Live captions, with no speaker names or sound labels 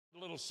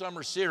Little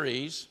summer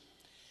series,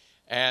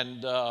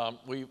 and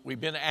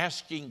we've been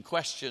asking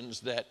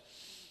questions that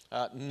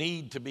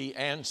need to be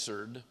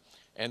answered,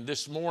 and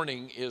this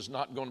morning is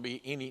not going to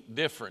be any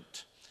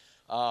different.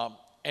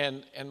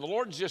 And the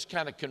Lord's just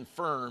kind of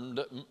confirmed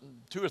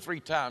 2 or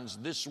 3 times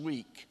this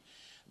week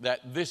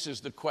that this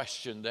is the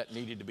question that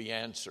needed to be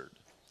answered.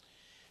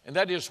 And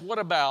that is, what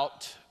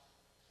about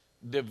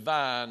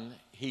divine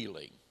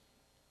healing?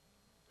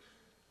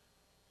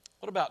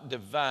 What about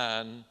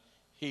divine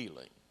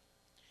healing?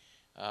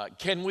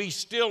 Can we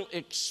still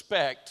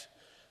expect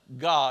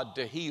God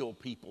to heal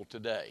people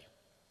today?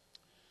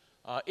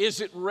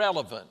 Is it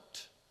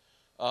relevant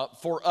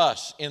for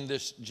us in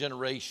this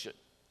generation?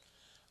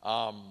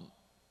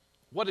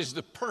 What is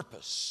the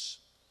purpose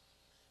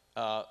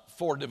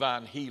for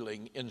divine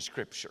healing in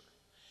Scripture?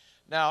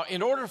 Now,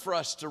 in order for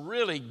us to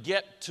really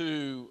get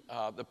to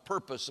the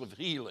purpose of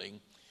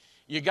healing,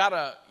 you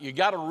gotta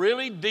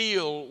really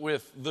deal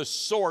with the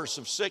source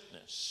of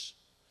sickness.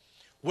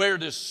 Where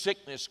does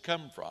sickness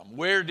come from?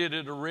 Where did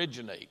it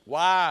originate?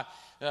 Why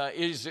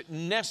is it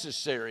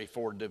necessary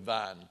for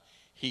divine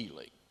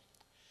healing?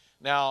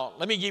 Now,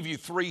 let me give you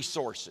 3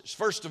 sources.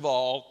 First of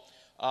all,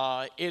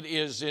 it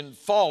is in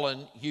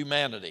fallen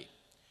humanity.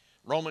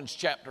 Romans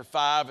chapter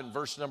 5 and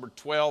verse number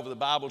 12 of the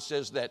Bible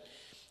says that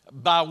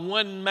by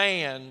one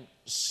man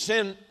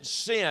sin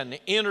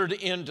entered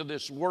into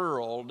this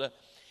world,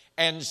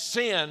 and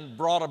sin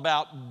brought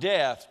about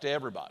death to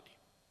everybody.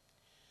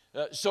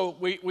 So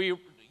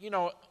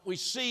we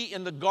see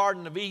in the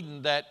Garden of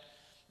Eden that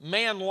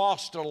man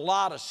lost a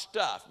lot of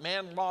stuff.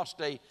 Man lost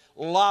a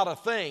lot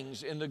of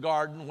things in the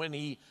garden when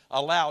he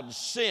allowed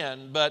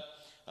sin, but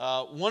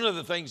one of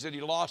the things that he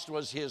lost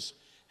was his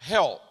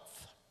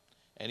health,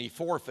 and he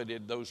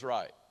forfeited those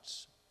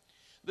rights.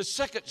 The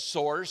second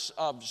source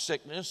of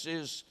sickness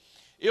is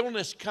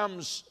illness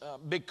comes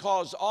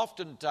because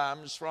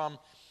oftentimes from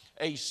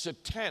a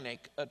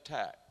satanic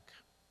attack.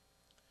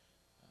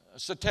 A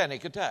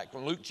satanic attack.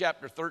 In Luke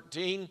chapter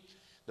 13,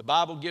 the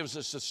Bible gives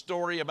us a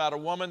story about a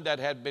woman that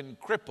had been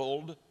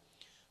crippled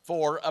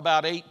for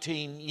about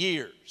 18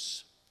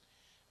 years.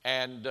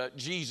 And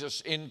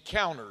Jesus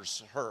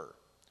encounters her.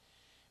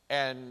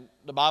 And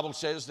the Bible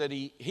says that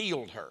he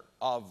healed her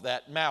of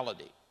that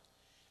malady.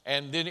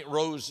 And then it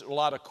rose a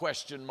lot of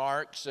question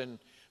marks and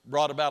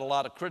brought about a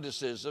lot of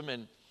criticism.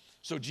 And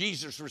so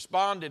Jesus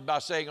responded by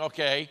saying,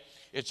 okay,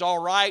 it's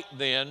all right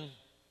then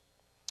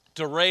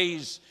to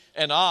raise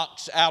an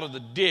ox out of the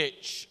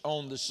ditch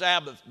on the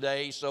Sabbath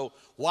day, so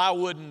why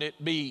wouldn't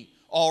it be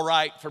all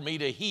right for me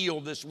to heal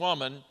this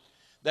woman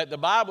that the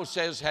Bible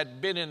says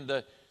had been in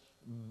the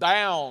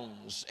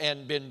bounds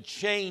and been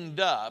chained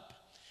up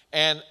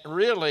and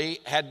really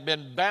had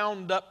been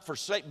bound up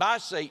by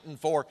Satan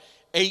for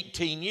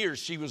 18 years.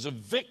 She was a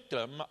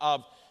victim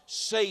of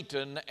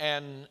Satan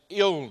and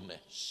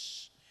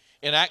illness.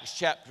 In Acts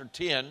chapter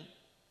 10,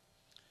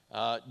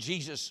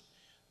 Jesus,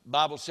 the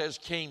Bible says,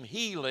 came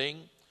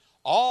healing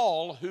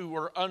all who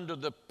were under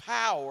the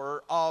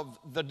power of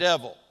the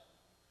devil.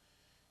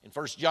 In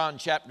 1 John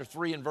chapter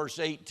 3 and verse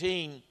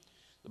 18,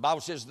 the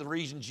Bible says the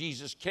reason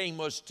Jesus came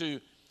was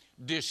to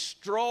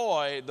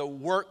destroy the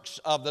works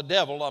of the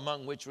devil,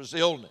 among which was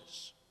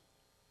illness.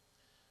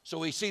 So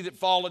we see that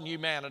fallen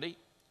humanity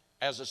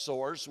as a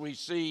source. We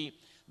see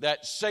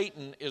that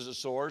Satan is a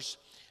source.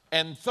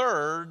 And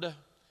third,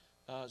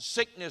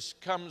 sickness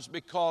comes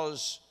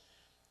because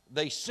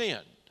they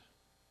sinned.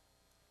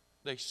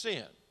 They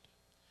sinned.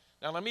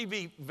 Now, let me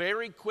be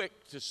very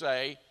quick to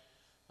say,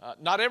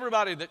 not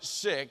everybody that's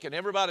sick and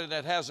everybody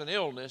that has an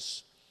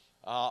illness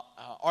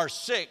are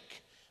sick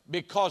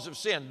because of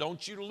sin.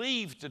 Don't you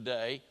leave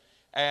today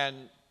and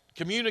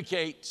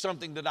communicate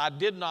something that I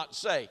did not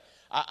say.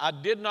 I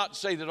did not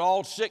say that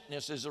all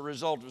sickness is a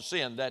result of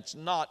sin. That's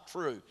not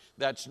true.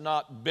 That's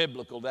not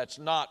biblical. That's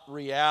not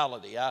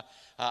reality.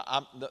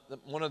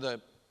 One of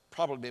the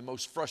probably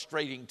most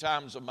frustrating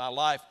times of my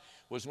life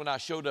was when I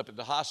showed up at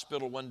the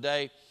hospital one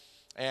day,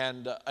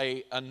 and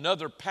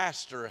another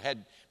pastor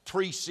had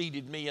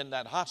preceded me in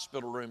that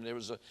hospital room. There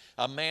was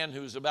a man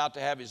who was about to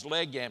have his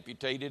leg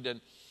amputated,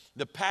 and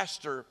the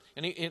pastor,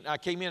 and I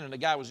came in and the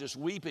guy was just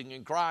weeping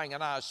and crying,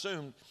 and I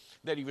assumed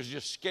that he was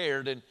just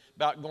scared and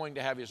about going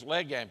to have his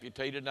leg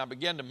amputated, and I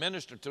began to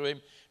minister to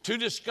him to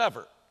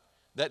discover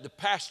that the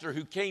pastor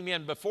who came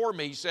in before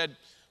me said,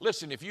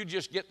 listen, if you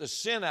just get the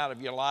sin out of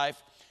your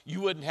life,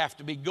 you wouldn't have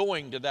to be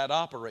going to that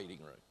operating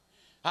room.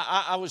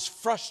 I was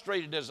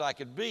frustrated as I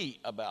could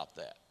be about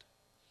that.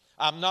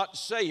 I'm not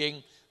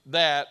saying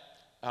that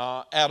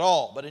at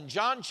all. But in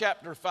John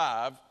chapter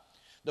 5,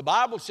 the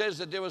Bible says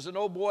that there was an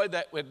old boy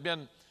that had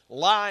been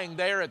lying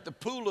there at the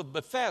pool of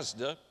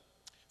Bethesda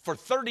for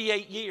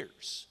 38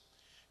 years.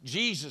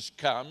 Jesus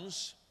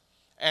comes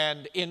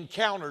and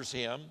encounters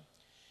him,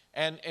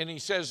 and he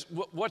says,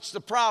 what's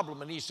the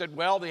problem? And he said,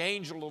 well, the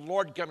angel of the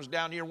Lord comes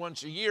down here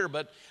once a year,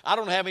 but I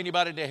don't have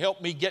anybody to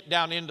help me get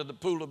down into the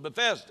pool of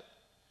Bethesda.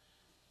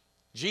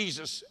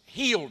 Jesus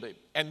healed him.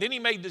 And then he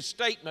made this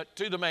statement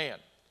to the man.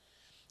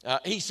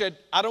 He said,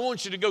 I don't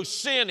want you to go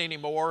sin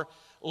anymore.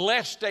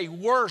 lest a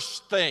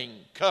worse thing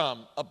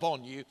come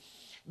upon you,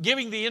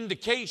 giving the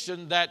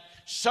indication that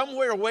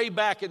somewhere way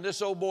back in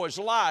this old boy's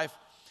life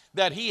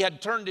that he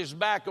had turned his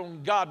back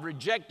on God,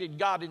 rejected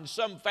God in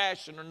some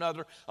fashion or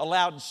another,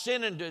 allowed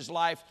sin into his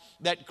life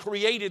that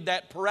created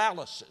that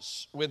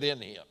paralysis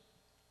within him.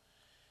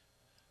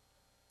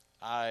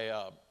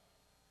 I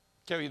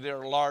tell you, there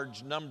are a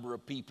large number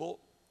of people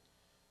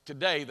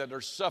today that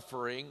are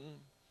suffering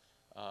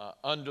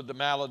under the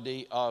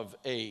malady of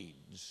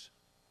AIDS.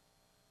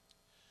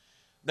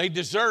 They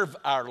deserve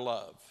our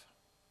love.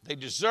 They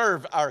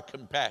deserve our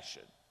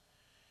compassion.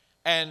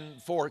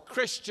 And for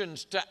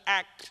Christians to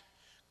act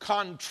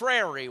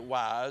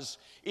contrary-wise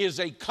is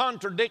a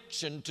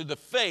contradiction to the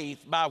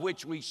faith by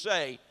which we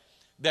say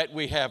that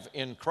we have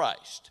in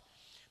Christ.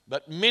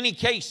 But many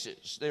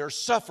cases, they are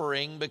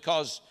suffering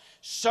because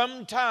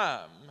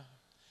sometime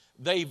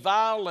they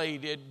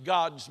violated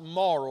God's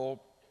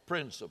moral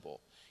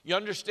principle. You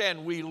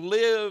understand, we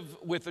live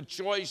with the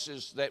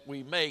choices that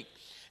we make,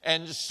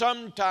 and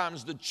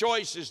sometimes the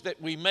choices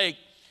that we make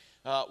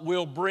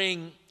will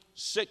bring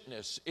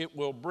sickness. It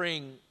will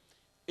bring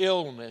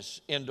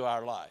illness into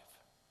our life.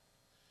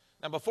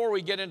 Now, before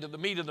we get into the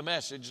meat of the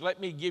message,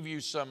 let me give you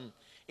some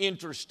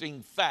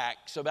interesting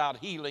facts about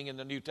healing in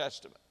the New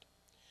Testament.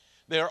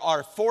 There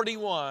are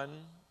 41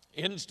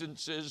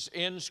 instances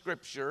in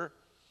Scripture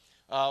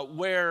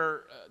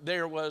where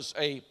there was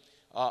a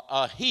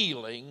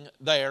healing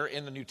there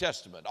in the New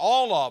Testament.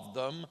 All of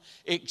them,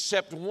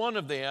 except one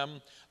of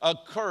them,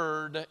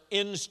 occurred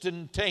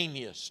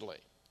instantaneously.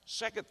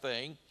 Second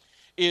thing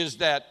is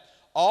that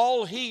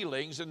all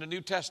healings in the New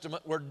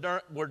Testament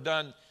were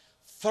done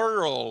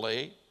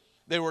thoroughly.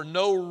 There were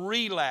no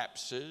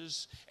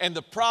relapses, and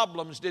the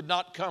problems did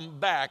not come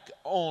back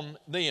on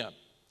them.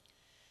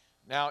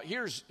 Now,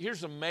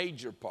 here's a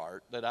major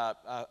part that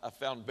I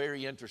found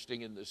very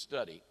interesting in this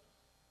study,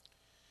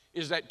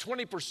 is that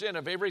 20%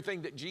 of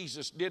everything that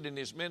Jesus did in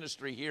his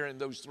ministry here in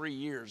those 3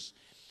 years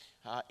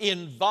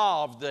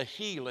involved the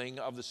healing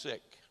of the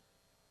sick.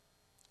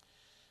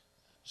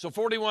 So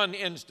 41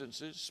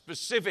 instances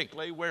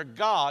specifically where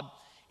God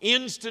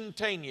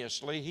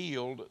instantaneously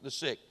healed the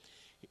sick.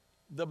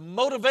 The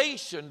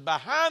motivation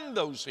behind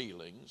those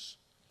healings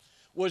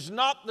was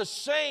not the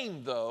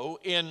same, though,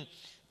 in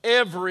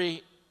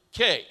every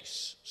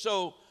case.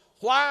 So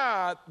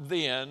why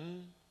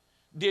then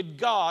did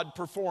God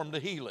perform the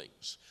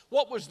healings?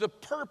 What was the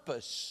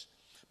purpose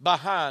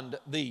behind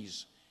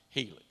these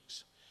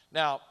healings?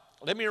 Now,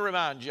 let me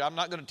remind you, I'm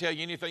not going to tell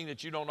you anything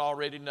that you don't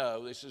already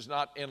know. This is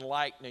not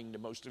enlightening to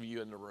most of you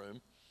in the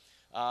room.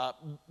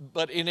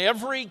 But in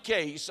every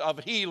case of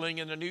healing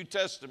in the New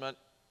Testament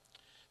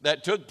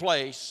that took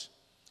place,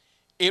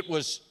 it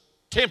was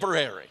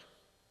temporary.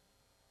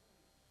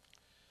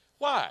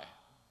 Why?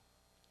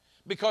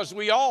 Because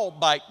we all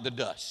bite the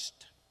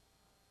dust.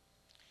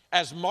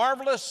 As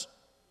marvelous,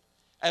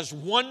 as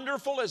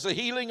wonderful as the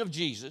healing of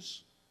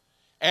Jesus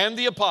and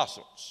the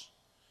apostles,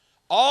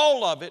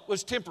 all of it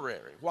was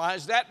temporary. Why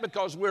is that?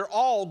 Because we're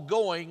all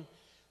going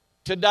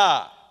to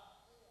die.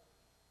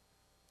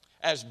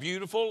 As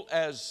beautiful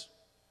as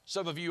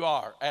some of you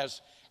are,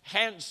 as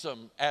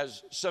handsome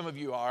as some of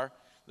you are,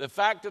 the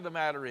fact of the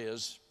matter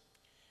is,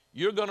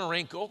 you're going to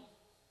wrinkle,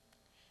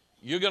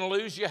 you're going to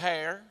lose your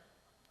hair,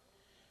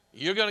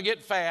 you're going to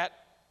get fat,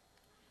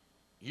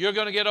 you're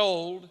going to get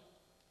old,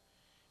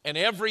 and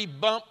every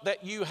bump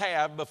that you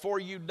have before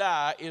you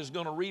die is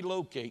going to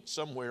relocate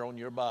somewhere on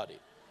your body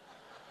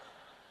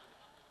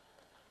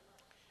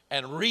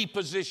and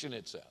reposition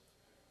itself.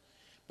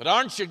 But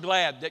aren't you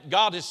glad that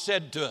God has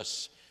said to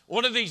us,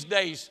 one of these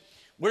days,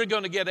 we're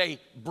going to get a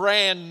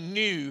brand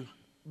new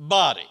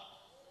body.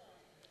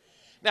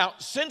 Now,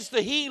 since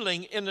the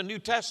healing in the New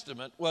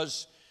Testament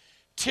was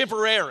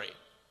temporary,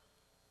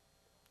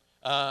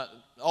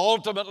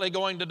 ultimately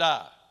going to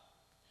die,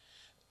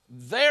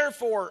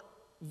 therefore,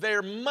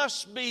 there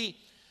must be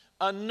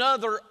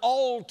another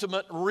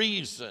ultimate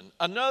reason,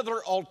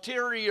 another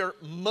ulterior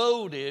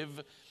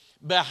motive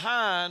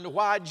behind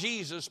why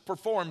Jesus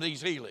performed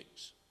these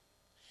healings.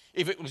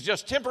 If it was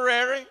just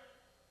temporary,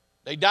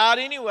 they died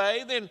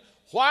anyway, then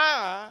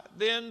why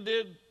then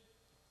did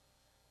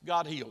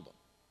God heal them?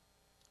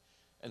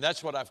 And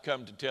that's what I've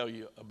come to tell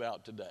you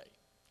about today.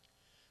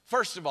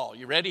 First of all,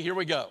 you ready? Here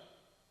we go.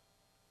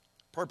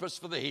 Purpose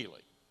for the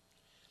healing.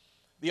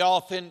 The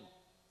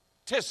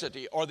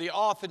authenticity or the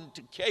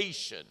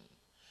authentication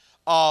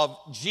of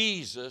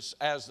Jesus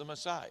as the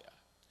Messiah.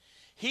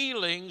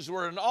 Healings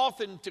were an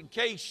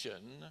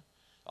authentication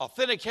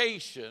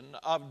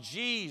of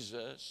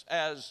Jesus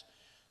as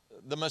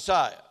the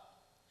Messiah.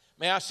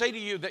 May I say to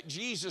you that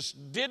Jesus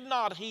did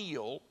not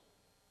heal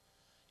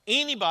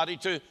anybody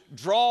to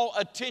draw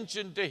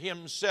attention to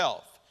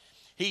himself.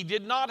 He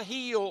did not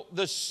heal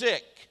the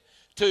sick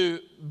to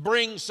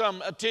bring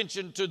some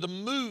attention to the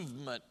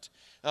movement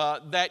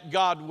that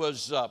God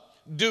was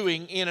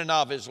doing in and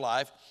of his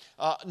life,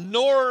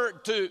 nor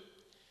to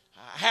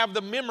have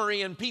the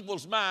memory in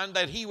people's mind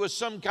that he was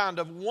some kind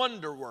of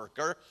wonder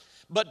worker,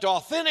 but to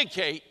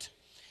authenticate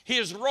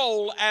his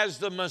role as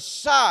the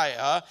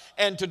Messiah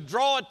and to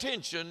draw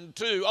attention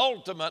to,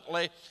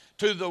 ultimately,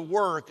 to the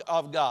work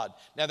of God.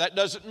 Now, that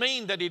doesn't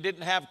mean that he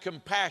didn't have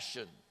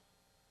compassion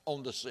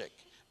on the sick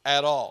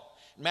at all.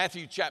 In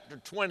Matthew chapter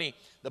 20,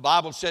 the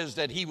Bible says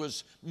that he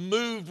was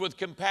moved with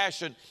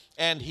compassion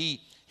and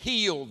he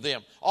healed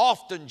them.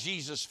 Often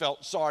Jesus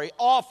felt sorry.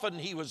 Often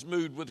he was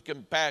moved with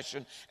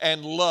compassion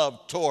and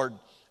love toward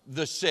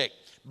the sick.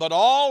 But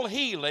all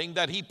healing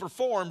that he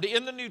performed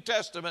in the New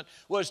Testament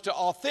was to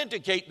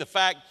authenticate the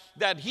fact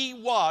that he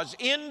was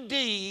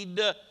indeed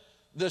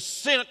the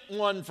sent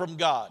one from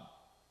God.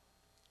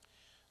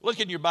 Look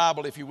in your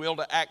Bible, if you will,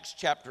 to Acts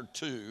chapter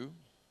 2.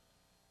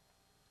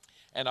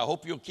 And I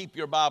hope you'll keep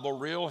your Bible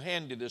real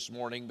handy this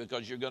morning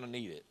because you're going to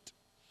need it.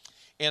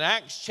 In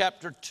Acts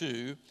chapter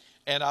 2,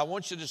 and I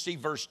want you to see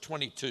verse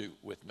 22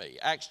 with me.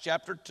 Acts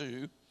chapter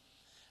 2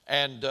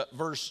 and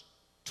verse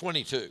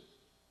 22.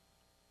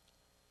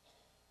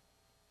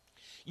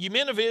 "You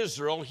men of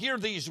Israel, hear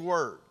these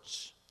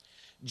words.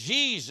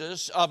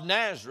 Jesus of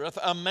Nazareth,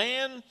 a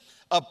man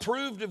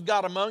approved of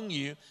God among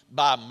you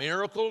by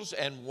miracles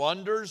and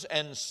wonders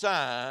and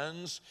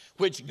signs,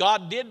 which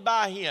God did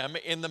by him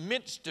in the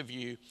midst of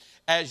you,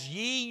 as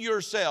ye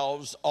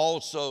yourselves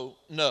also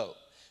know."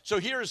 So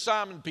here is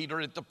Simon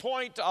Peter at the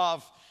point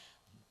of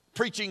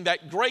preaching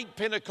that great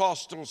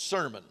Pentecostal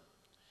sermon.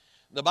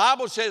 The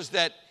Bible says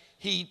that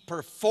he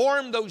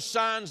performed those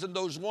signs and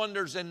those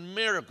wonders and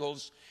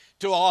miracles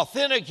to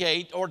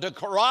authenticate or to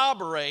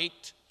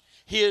corroborate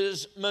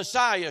his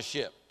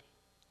messiahship.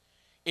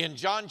 In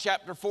John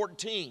chapter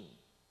 14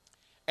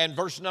 and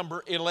verse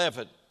number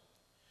 11,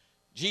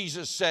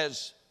 Jesus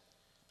says,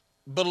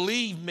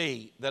 "Believe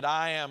me that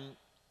I am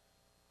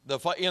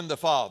in the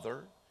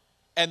Father,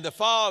 and the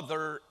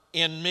Father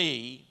in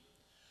me,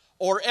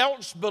 or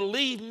else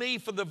believe me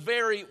for the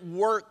very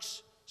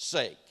work's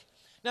sake."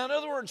 Now, in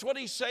other words, what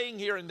he's saying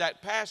here in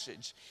that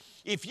passage,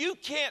 if you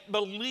can't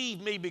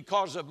believe me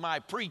because of my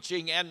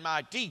preaching and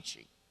my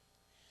teaching,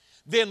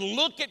 then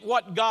look at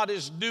what God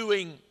is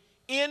doing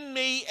in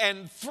me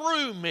and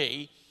through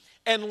me,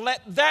 and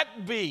let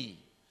that be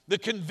the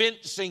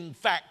convincing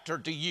factor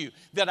to you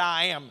that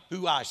I am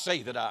who I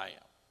say that I am.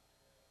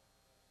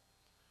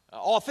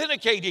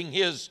 Authenticating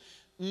his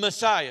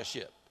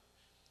messiahship.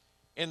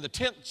 In the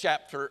 10th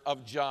chapter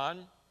of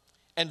John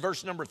and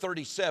verse number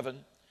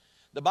 37,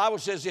 the Bible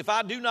says, "If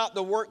I do not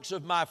the works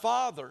of my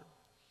Father,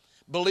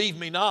 believe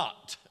me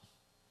not.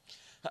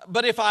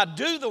 But if I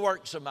do the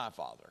works of my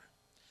Father,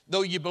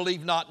 though you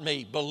believe not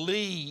me,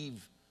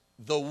 believe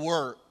the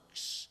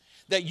works,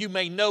 that you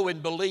may know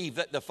and believe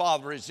that the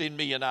Father is in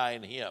me and I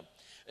in him."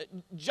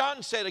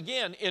 John said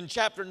again in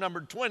chapter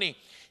number 20,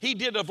 he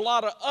did a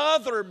lot of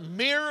other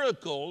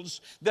miracles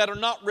that are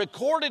not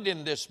recorded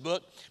in this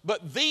book,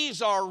 but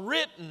these are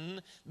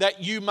written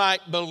that you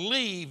might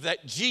believe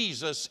that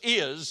Jesus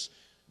is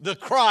the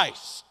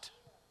Christ.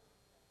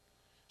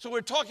 So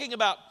we're talking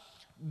about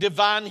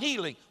divine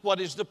healing.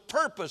 What is the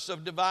purpose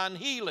of divine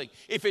healing?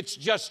 If it's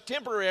just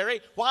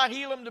temporary, why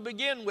heal him to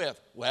begin with?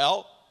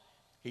 Well,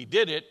 he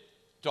did it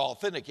to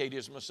authenticate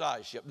his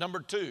messiahship.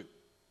 Number 2,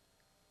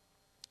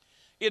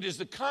 it is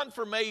the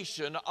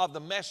confirmation of the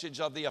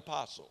message of the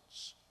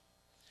apostles.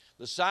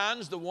 The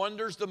signs, the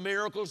wonders, the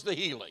miracles, the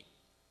healing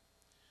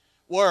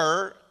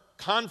were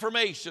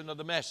confirmation of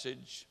the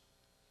message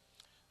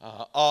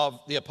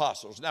of the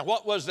apostles. Now,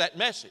 what was that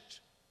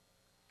message?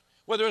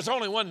 Well, there was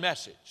only one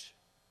message.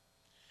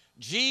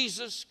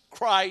 Jesus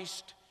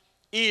Christ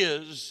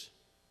is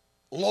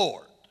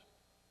Lord.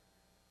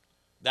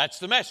 That's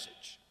the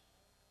message.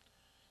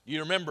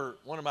 You remember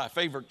one of my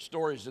favorite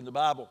stories in the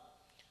Bible,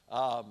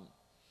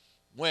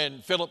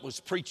 when Philip was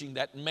preaching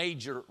that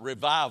major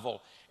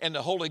revival, and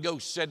the Holy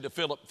Ghost said to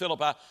Philip,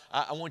 "Philip,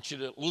 I want you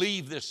to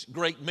leave this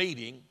great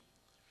meeting.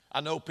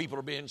 I know people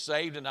are being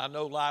saved, and I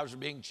know lives are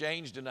being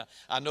changed, and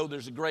I know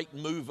there's a great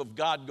move of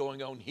God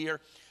going on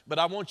here, but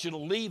I want you to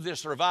leave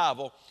this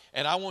revival,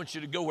 and I want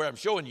you to go where I'm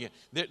showing you.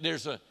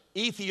 There's an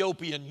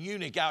Ethiopian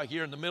eunuch out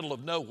here in the middle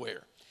of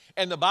nowhere."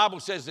 And the Bible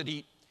says that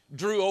he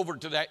drew over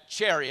to that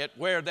chariot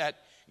where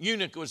that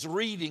eunuch was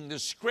reading the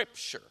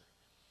scripture.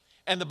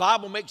 And the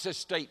Bible makes a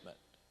statement.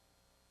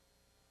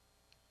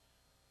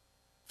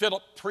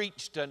 Philip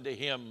preached unto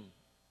him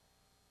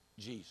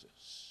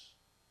Jesus.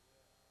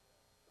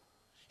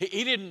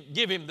 He didn't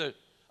give him the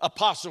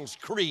Apostles'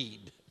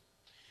 Creed.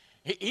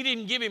 He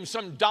didn't give him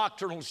some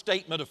doctrinal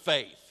statement of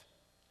faith.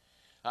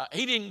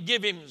 He didn't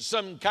give him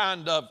some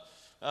kind of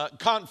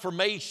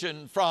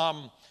confirmation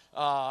from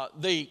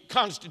the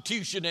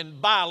constitution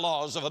and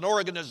bylaws of an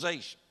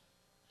organization.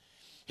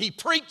 He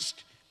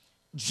preached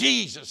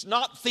Jesus,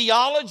 not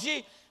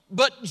theology,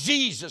 but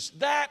Jesus.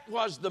 That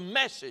was the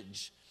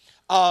message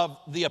of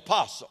the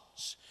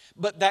apostles.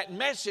 But that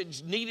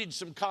message needed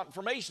some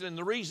confirmation, and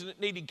the reason it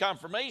needed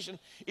confirmation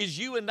is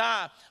you and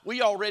I,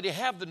 we already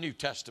have the New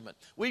Testament.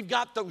 We've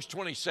got those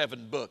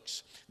 27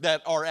 books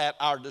that are at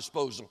our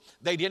disposal.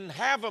 They didn't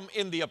have them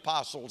in the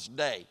apostles'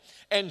 day.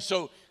 And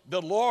so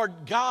the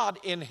Lord God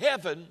in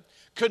heaven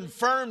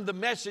confirmed the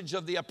message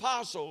of the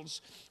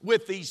apostles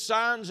with these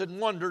signs and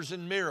wonders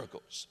and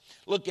miracles.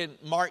 Look in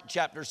Mark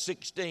chapter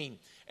 16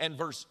 and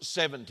verse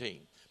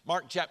 17.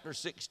 Mark chapter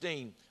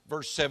 16,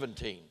 verse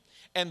 17.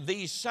 And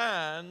these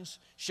signs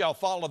shall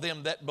follow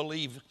them that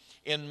believe.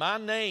 In my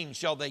name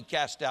shall they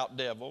cast out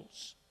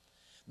devils.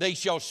 They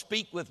shall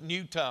speak with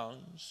new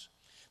tongues.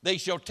 They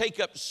shall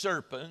take up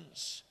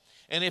serpents.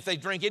 And if they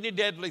drink any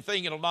deadly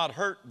thing, it will not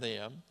hurt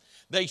them.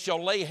 They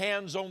shall lay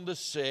hands on the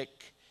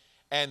sick,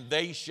 and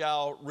they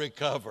shall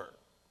recover.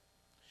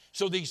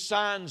 So these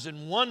signs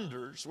and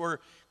wonders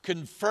were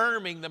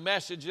confirming the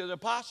message of the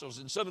apostles.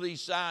 And some of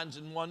these signs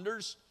and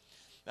wonders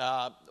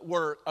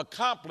were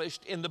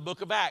accomplished in the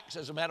book of Acts.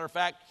 As a matter of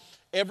fact,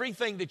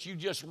 everything that you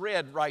just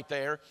read right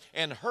there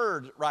and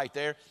heard right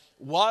there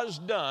was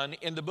done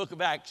in the book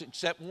of Acts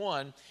except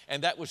one,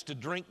 and that was to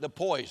drink the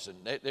poison.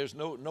 There's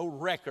no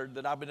record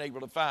that I've been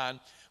able to find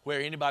where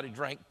anybody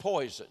drank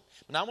poison.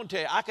 And I want to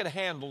tell you, I could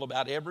handle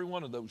about every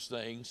one of those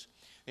things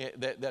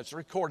that's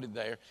recorded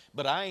there,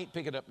 but I ain't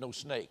picking up no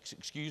snakes.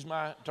 Excuse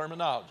my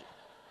terminology.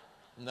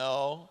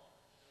 No,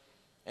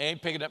 I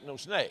ain't picking up no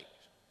snakes.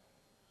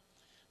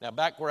 Now,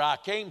 back where I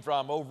came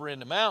from, over in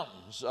the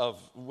mountains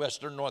of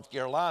western North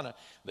Carolina,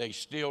 they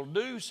still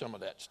do some of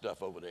that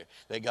stuff over there.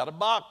 They got a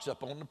box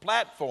up on the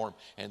platform,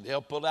 and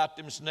they'll pull out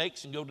them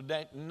snakes and go to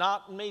that.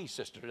 Not me,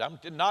 sister. I'm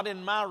not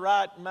in my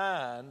right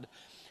mind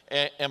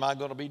am I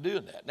going to be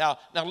doing that. Now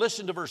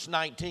listen to verse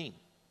 19.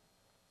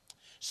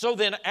 So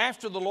then,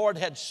 after the Lord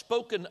had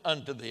spoken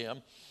unto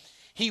them,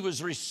 he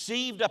was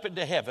received up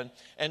into heaven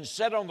and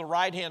sat on the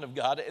right hand of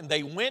God, and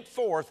they went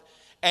forth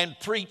and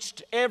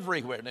preached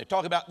everywhere. And they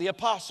talk about the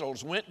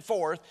apostles went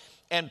forth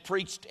and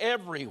preached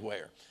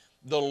everywhere.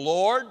 The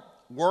Lord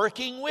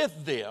working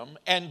with them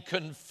and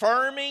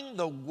confirming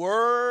the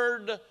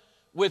word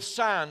with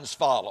signs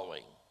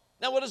following.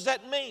 Now, what does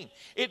that mean?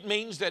 It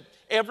means that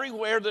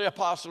everywhere the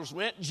apostles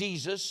went,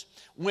 Jesus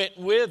went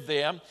with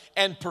them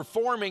and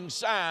performing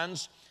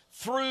signs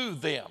through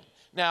them.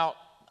 Now,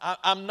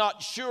 I'm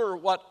not sure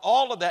what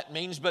all of that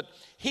means, but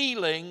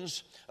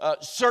healings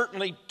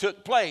certainly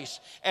took place.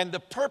 And the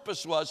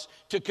purpose was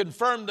to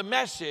confirm the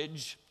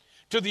message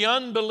to the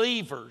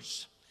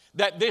unbelievers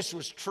that this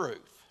was truth.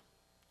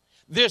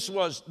 This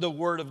was the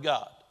Word of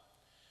God.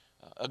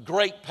 A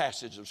great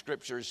passage of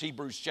Scripture is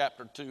Hebrews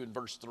chapter 2 and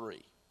verse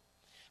 3.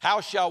 How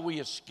shall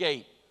we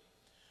escape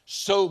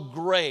so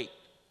great?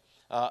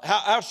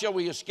 How shall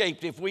we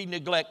escape if we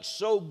neglect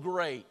so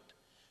great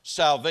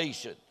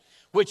salvation,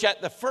 which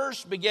at the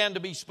first began to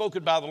be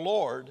spoken by the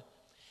Lord,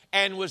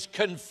 and was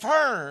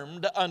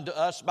confirmed unto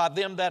us by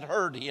them that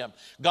heard him.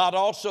 God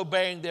also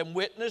bearing them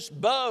witness,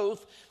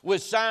 both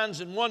with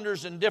signs and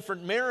wonders and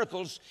different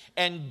miracles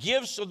and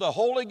gifts of the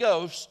Holy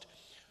Ghost,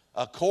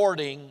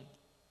 according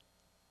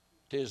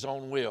to his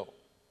own will.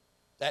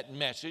 That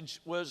message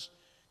was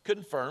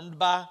confirmed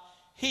by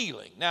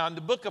healing. Now, in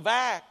the book of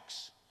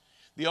Acts,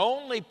 the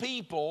only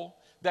people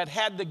that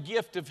had the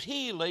gift of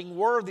healing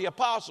were the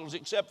apostles,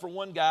 except for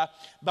one guy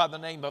by the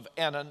name of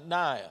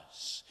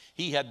Ananias.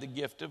 He had the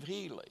gift of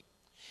healing.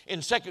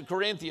 In 2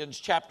 Corinthians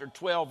chapter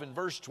 12 and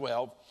verse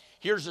 12,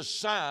 here's a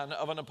sign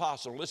of an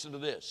apostle. Listen to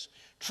this.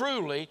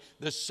 Truly,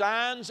 the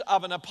signs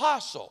of an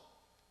apostle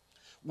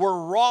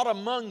were wrought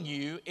among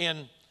you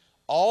in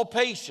all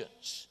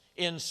patience,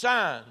 in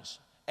signs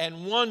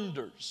and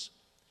wonders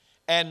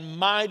and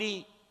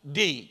mighty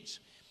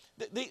deeds.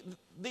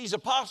 These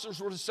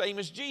apostles were the same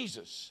as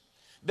Jesus.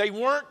 They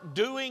weren't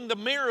doing the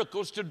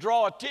miracles to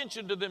draw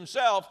attention to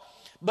themselves,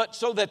 but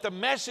so that the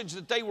message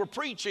that they were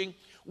preaching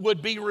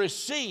would be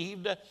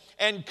received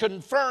and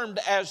confirmed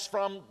as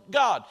from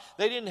God.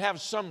 They didn't have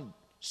some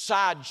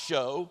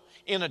sideshow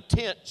in a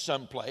tent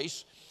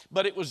someplace,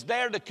 but it was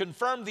there to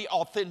confirm the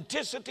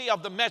authenticity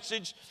of the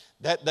message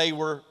that they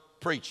were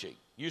preaching.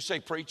 You say,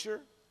 preacher?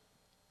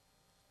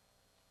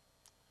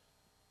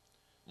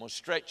 I'm going to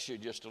stretch you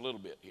just a little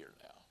bit here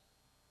now.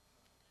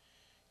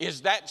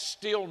 Is that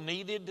still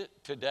needed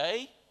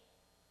today?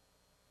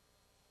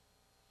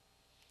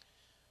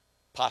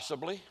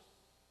 Possibly.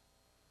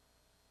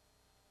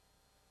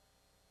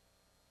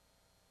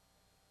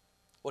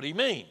 What do you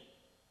mean?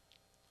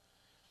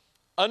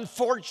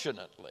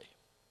 Unfortunately,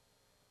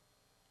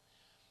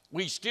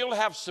 we still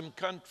have some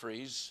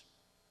countries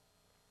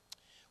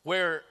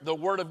where the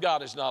Word of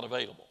God is not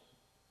available.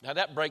 Now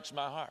that breaks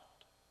my heart.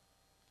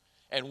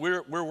 And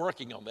we're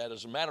working on that.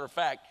 As a matter of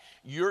fact,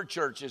 your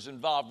church is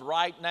involved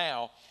right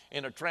now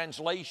in a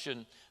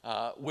translation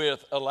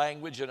with a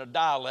language and a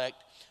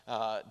dialect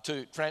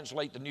to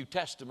translate the New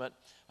Testament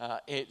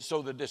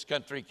so that this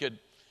country could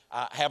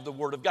have the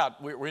Word of God.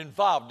 We're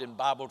involved in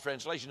Bible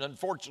translation.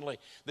 Unfortunately,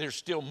 there's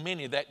still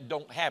many that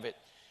don't have it.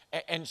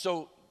 And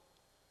so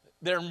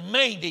there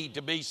may need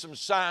to be some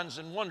signs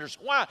and wonders.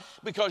 Why?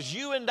 Because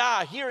you and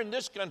I here in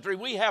this country,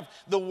 we have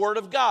the Word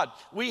of God.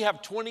 We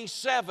have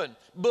 27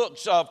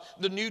 books of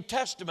the New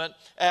Testament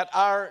at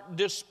our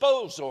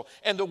disposal.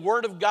 And the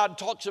Word of God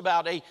talks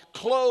about a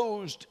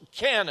closed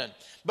canon.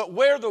 But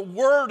where the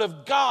Word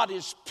of God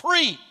is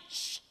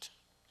preached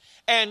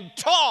and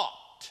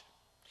taught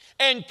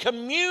and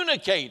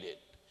communicate it.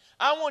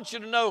 I want you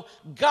to know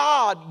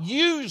God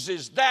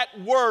uses that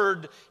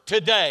word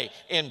today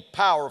in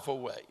powerful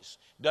ways.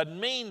 Doesn't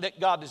mean that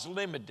God is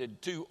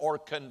limited to or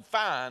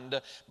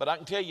confined, but I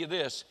can tell you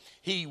this,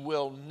 He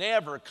will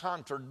never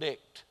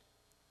contradict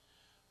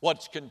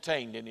what's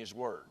contained in His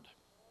word.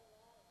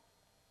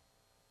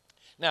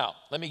 Now,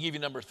 let me give you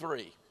number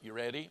 3. You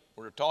ready?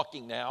 We're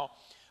talking now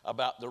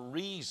about the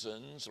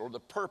reasons or the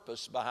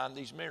purpose behind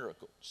these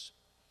miracles.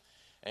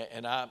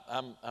 And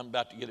I'm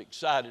about to get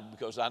excited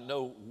because I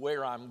know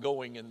where I'm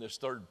going in this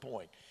third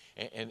point.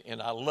 And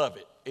I love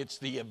it. It's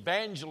the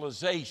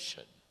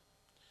evangelization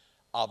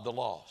of the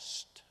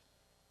lost.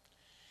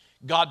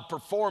 God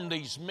performed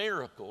these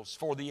miracles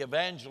for the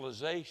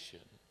evangelization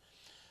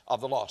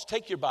of the lost.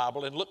 Take your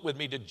Bible and look with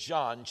me to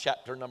John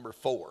chapter number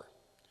 4.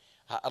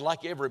 I'd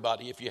like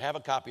everybody, if you have a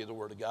copy of the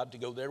Word of God, to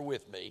go there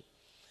with me.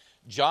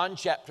 John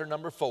chapter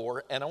number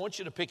 4, and I want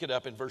you to pick it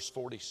up in verse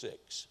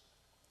 46.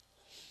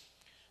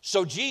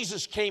 So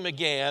Jesus came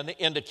again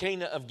into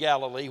Cana of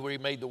Galilee, where He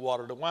made the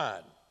water to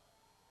wine.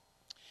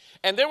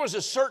 And there was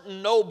a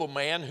certain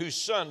nobleman whose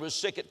son was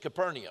sick at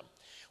Capernaum.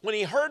 When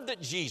he heard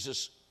that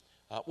Jesus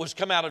was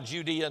come out of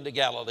Judea into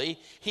Galilee,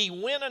 he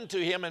went unto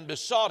him and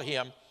besought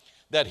him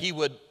that he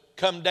would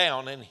come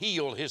down and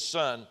heal his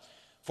son,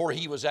 for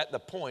he was at the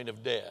point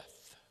of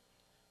death.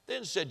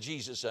 Then said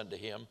Jesus unto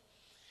him,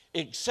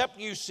 Except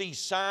you see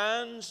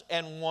signs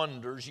and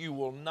wonders, you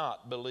will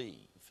not believe.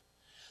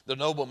 The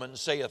nobleman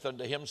saith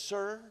unto him,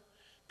 Sir,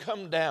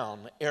 come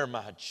down ere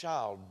my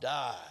child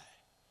die.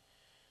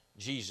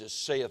 Jesus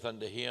saith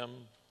unto him,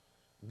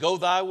 Go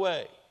thy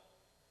way,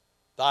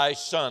 thy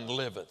son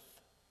liveth.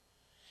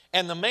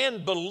 And the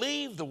man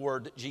believed the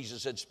word that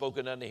Jesus had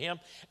spoken unto him,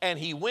 and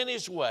he went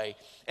his way.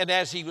 And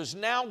as he was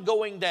now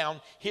going down,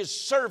 his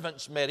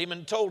servants met him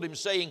and told him,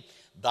 saying,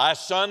 Thy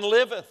son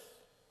liveth.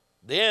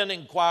 Then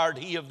inquired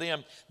he of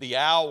them the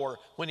hour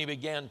when he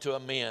began to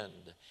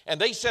amend. And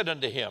they said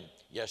unto him,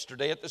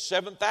 Yesterday at the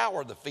 7th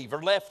hour the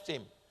fever left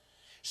him.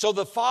 So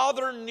the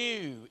father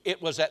knew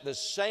it was at the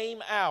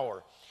same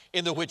hour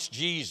in the which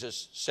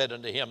Jesus said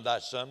unto him, Thy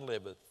son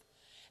liveth.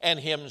 And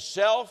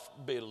himself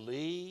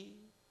believed,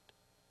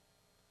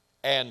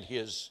 and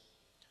his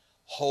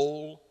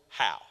whole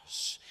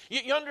house.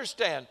 You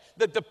understand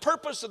that the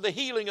purpose of the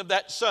healing of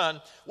that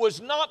son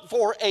was not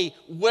for a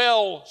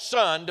well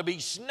son to be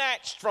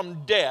snatched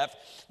from death.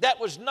 That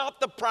was not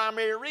the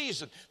primary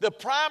reason. The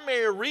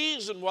primary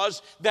reason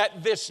was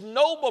that this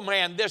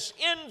nobleman, this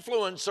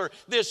influencer,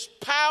 this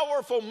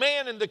powerful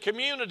man in the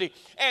community,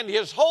 and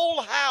his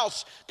whole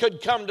house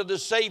could come to the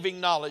saving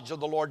knowledge of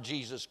the Lord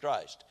Jesus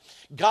Christ.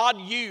 God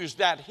used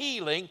that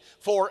healing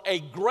for a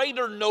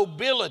greater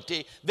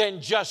nobility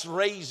than just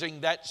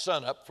raising that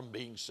son up from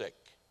being sick.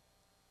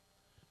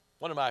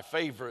 One of my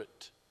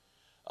favorite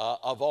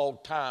of all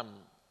time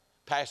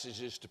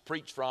passages to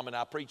preach from, and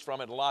I preach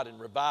from it a lot in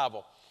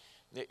revival,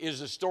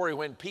 is the story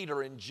when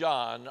Peter and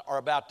John are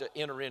about to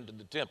enter into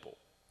the temple.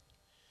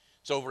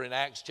 It's over in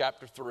Acts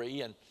chapter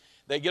 3, and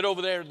they get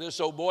over there, and this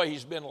old boy,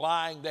 he's been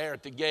lying there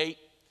at the gate,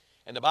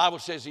 and the Bible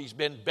says he's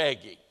been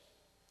begging.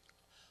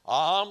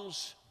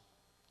 Alms,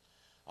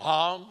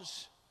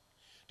 alms.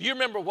 Do you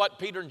remember what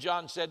Peter and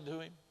John said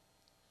to him?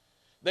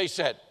 They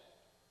said,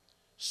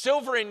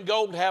 Silver and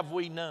gold have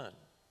we none,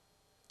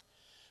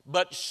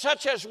 but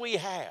such as we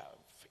have,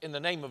 in the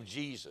name of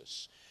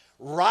Jesus,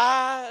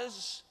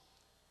 rise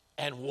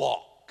and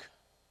walk.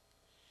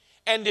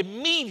 And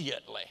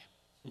immediately,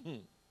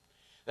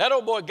 that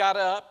old boy got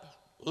up,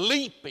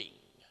 leaping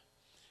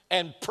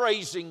and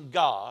praising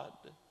God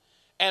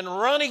and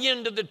running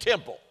into the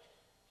temple,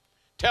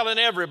 telling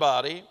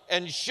everybody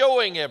and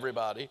showing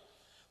everybody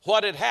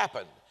what had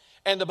happened.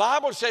 And the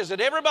Bible says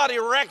that everybody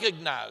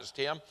recognized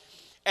him,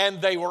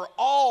 and they were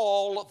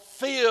all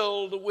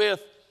filled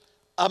with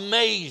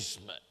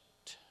amazement.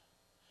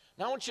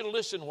 Now I want you to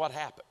listen to what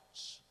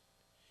happens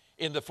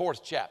in the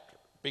 4th chapter,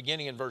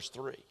 beginning in verse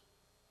 3.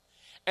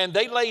 And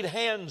they laid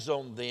hands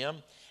on them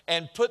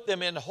and put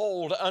them in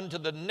hold unto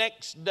the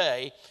next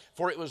day,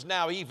 for it was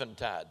now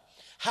eventide.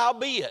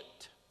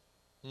 Howbeit,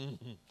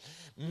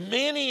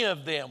 many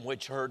of them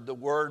which heard the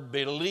word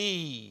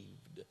believed,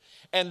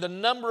 and the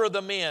number of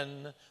the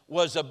men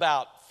was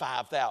about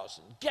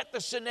 5,000. Get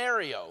the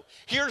scenario.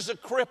 Here's a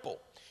cripple.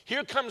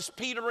 Here comes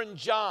Peter and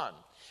John.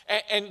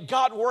 And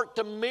God worked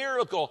a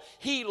miracle.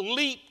 He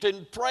leaped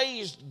and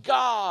praised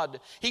God.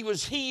 He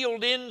was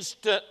healed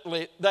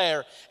instantly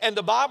there. And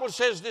the Bible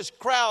says this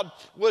crowd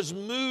was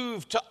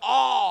moved to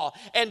awe.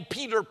 And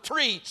Peter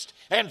preached,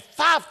 and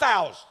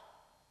 5,000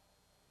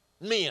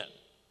 men.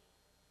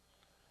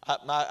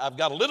 I've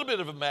got a little bit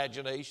of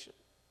imagination.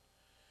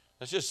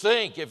 Let's just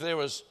think, if there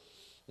was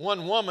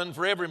one woman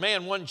for every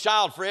man, one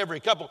child for every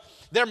couple,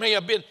 there may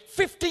have been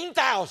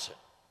 15,000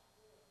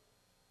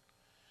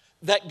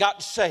 that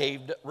got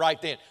saved right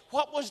then.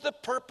 What was the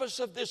purpose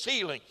of this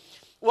healing?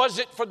 Was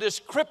it for this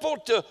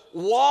cripple to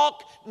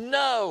walk?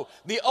 No.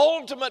 The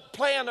ultimate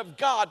plan of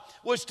God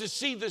was to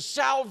see the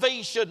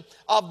salvation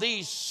of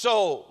these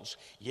souls.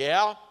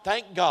 Yeah,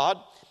 thank God.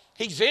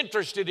 He's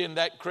interested in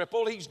that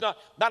cripple. He's not,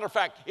 matter of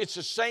fact, it's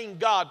the same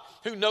God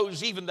who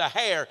knows even the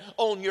hair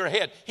on your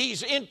head.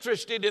 He's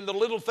interested in the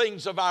little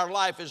things of our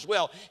life as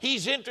well.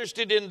 He's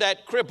interested in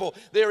that cripple.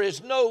 There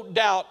is no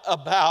doubt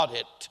about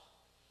it.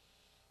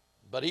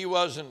 But he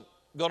wasn't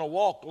going to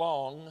walk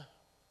long,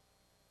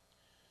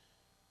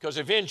 because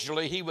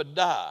eventually he would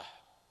die.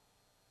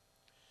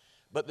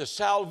 But the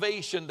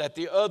salvation that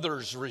the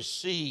others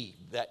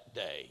received that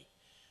day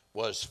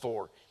was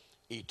for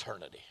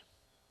eternity.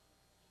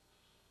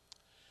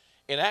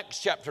 In Acts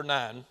chapter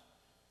 9,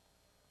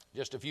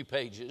 just a few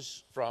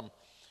pages from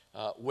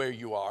where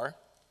you are,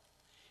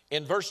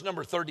 in verse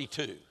number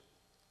 32,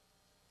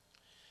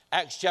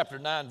 Acts chapter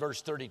 9,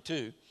 verse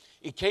 32,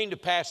 it came to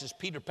pass as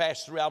Peter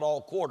passed throughout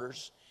all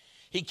quarters,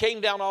 he came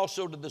down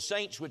also to the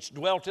saints which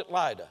dwelt at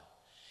Lydda.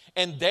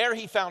 And there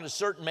he found a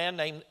certain man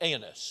named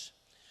Aeneas,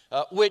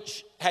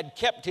 which had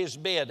kept his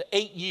bed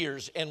 8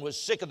 years and was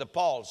sick of the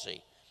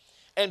palsy.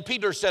 And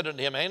Peter said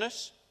unto him,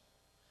 Aeneas,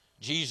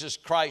 Jesus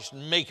Christ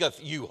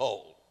maketh you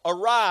whole.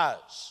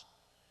 Arise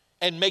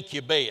and make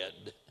your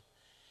bed.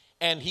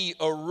 And he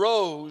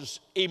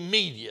arose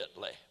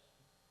immediately.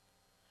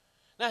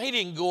 Now, he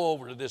didn't go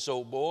over to this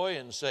old boy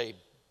and say,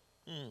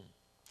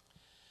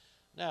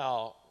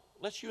 now,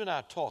 let's you and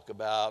I talk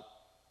about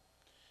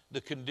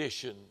the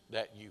condition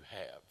that you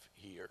have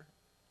here.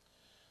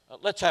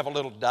 Let's have a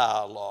little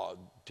dialogue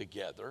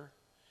together.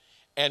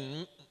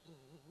 And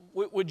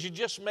would you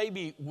just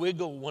maybe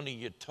wiggle one of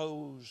your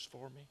toes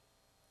for me?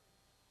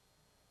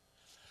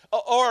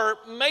 Or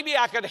maybe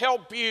I could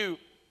help you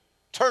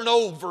turn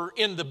over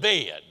in the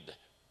bed.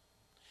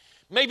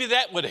 Maybe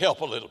that would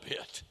help a little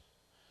bit.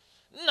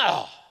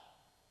 No.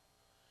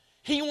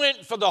 He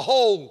went for the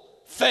whole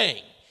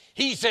thing.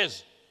 He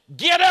says,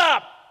 get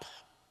up.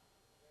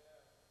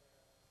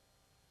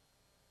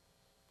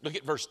 Look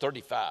at verse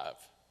 35.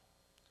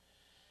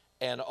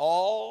 And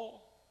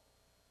all,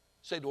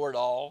 say the word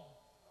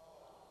all.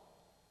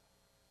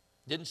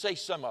 Didn't say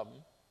some of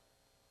them.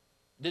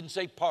 Didn't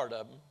say part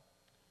of them.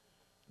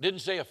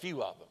 Didn't say a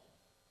few of them.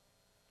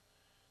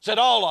 Said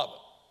all of them.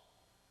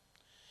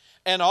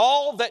 And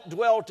all that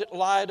dwelt at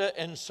Lydda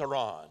and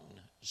Saron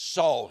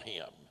saw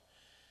him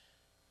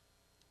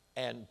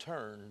and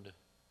turned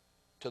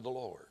to the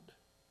Lord.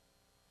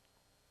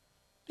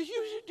 Do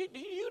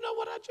you know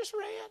what I just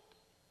read?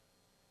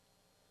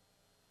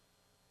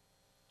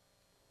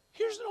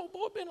 Here's an old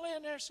boy been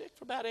laying there sick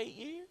for about 8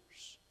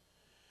 years.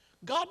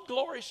 God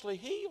gloriously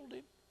healed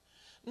him.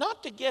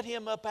 Not to get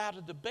him up out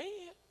of the bed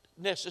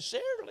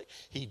necessarily.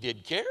 He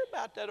did care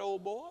about that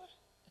old boy.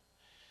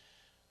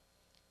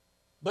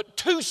 But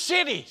 2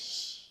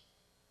 cities,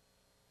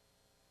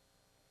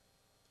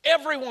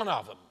 every one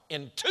of them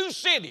in 2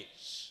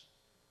 cities,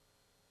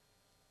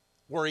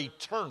 were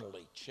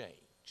eternally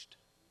changed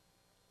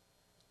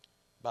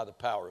by the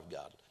power of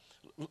God.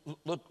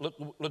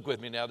 Look with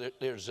me now.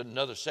 There's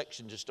another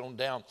section just on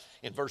down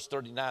in verse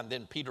 39.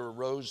 Then Peter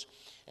arose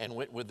and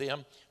went with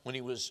them. When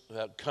he was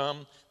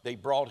come, they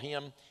brought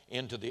him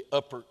into the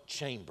upper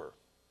chamber.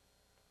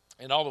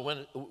 And all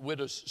the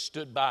widows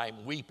stood by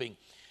him, weeping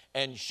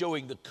and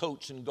showing the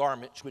coats and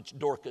garments which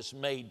Dorcas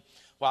made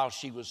while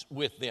she was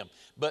with them.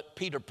 But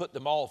Peter put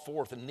them all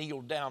forth and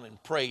kneeled down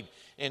and prayed.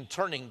 And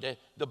turning to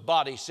the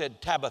body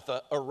said,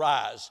 Tabitha,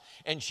 arise.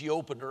 And she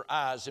opened her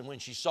eyes. And when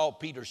she saw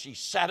Peter, she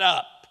sat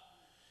up.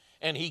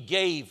 And he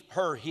gave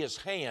her his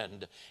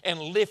hand and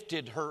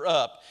lifted her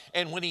up.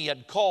 And when he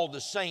had called the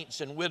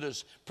saints and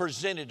widows,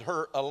 presented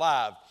her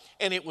alive.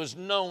 And it was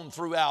known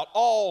throughout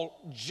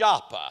all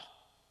Joppa.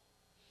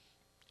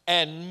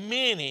 And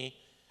many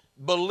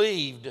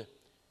believed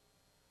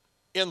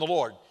in the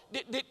Lord.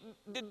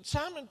 Did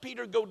Simon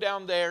Peter go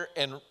down there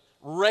and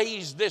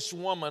raise this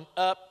woman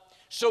up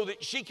so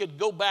that she could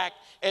go back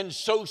and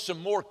sew some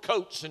more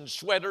coats and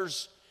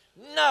sweaters?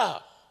 No.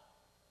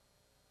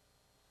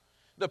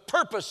 The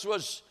purpose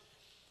was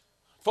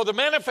for the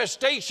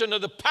manifestation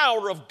of the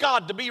power of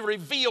God to be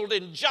revealed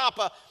in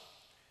Joppa,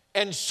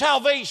 and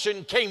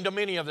salvation came to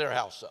many of their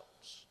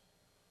households.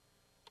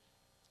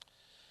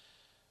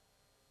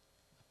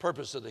 The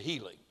purpose of the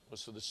healing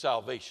was for the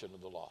salvation of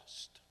the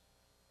lost.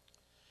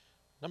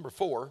 Number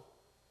 4,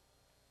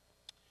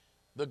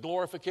 the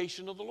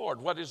glorification of the Lord.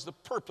 What is the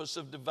purpose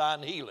of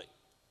divine healing?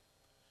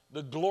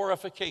 The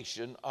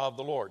glorification of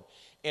the Lord.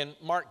 In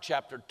Mark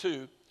chapter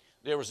 2,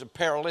 there was a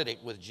paralytic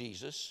with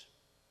Jesus.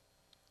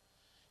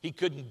 He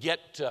couldn't get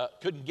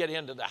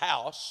into the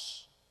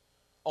house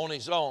on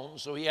his own,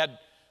 so he had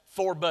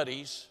 4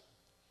 buddies,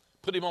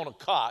 put him on a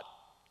cot,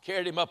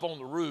 carried him up on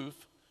the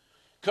roof,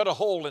 cut a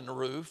hole in the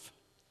roof,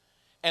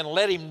 and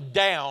let him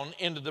down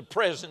into the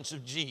presence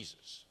of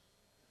Jesus.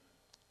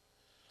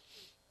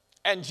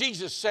 And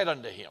Jesus said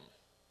unto him,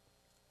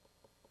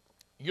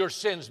 your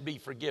sins be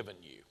forgiven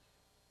you.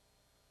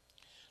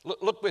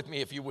 Look with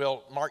me, if you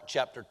will, Mark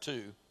chapter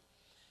 2,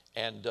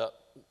 and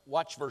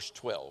watch verse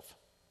 12.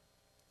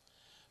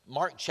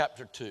 Mark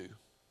chapter 2,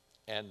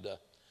 and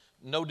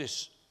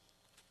notice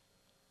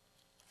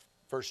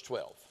verse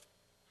 12.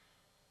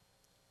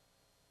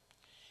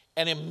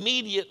 And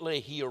immediately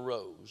he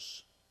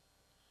arose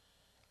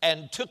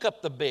and took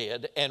up the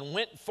bed and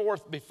went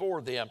forth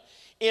before them,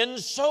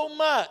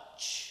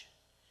 insomuch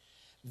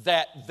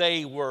that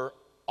they were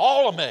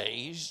all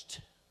amazed,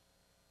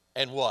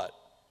 and what?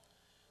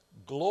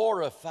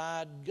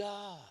 Glorified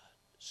God,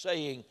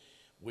 saying,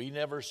 we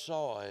never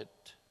saw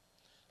it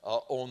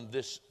on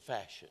this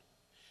fashion.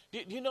 Do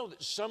you know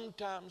that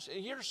sometimes,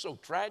 and here's so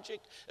tragic,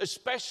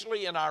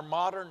 especially in our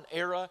modern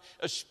era,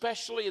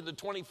 especially in the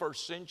 21st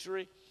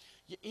century,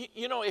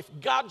 you know, if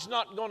God's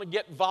not going to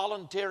get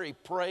voluntary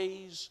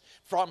praise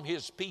from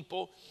His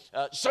people,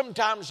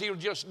 sometimes He'll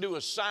just do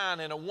a sign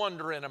and a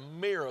wonder and a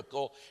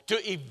miracle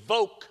to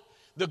evoke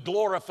the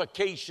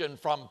glorification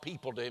from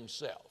people to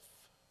Himself.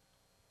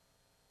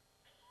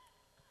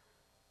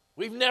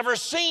 We've never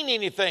seen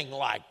anything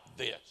like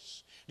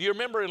this. Do you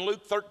remember in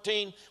Luke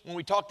 13 when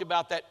we talked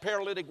about that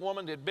paralytic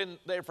woman that had been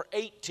there for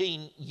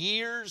 18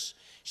 years?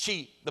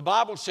 The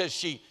Bible says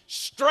she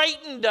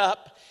straightened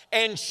up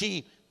and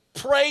she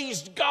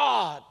praised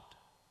God.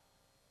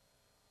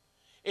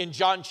 In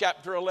John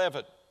chapter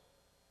 11,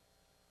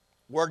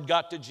 word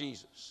got to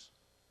Jesus.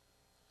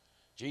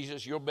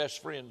 Jesus, your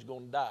best friend's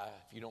going to die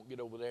if you don't get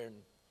over there and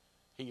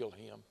heal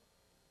him.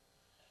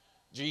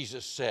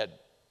 Jesus said,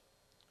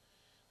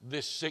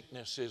 this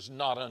sickness is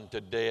not unto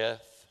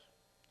death,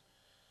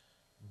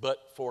 but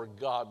for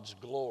God's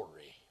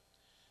glory,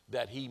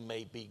 that He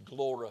may be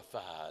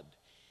glorified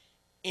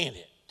in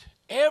it.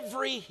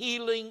 Every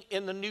healing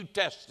in the New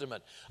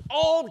Testament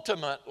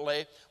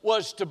ultimately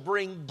was to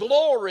bring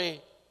glory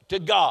to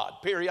God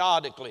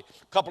periodically.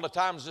 A couple of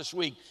times this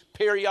week,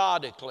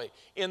 periodically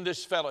in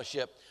this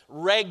fellowship,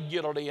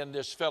 regularly in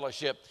this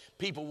fellowship,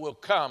 people will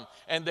come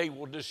and they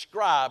will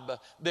describe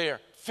their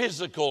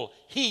physical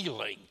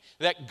healing,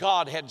 that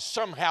God had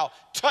somehow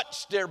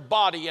touched their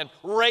body and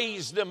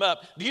raised them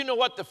up. Do you know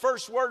what the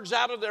first words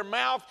out of their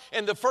mouth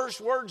and the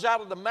first words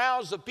out of the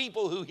mouths of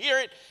people who hear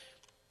it?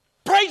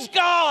 Praise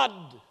God!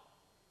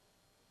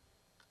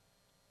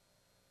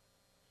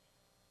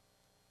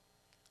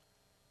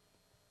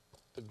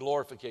 The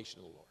glorification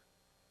of the Lord.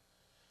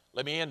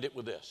 Let me end it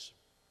with this.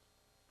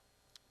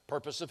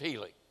 Purpose of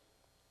healing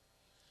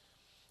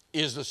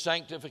is the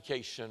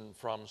sanctification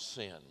from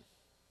sin.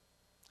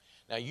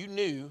 Now you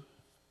knew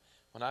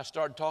when I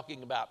started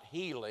talking about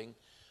healing,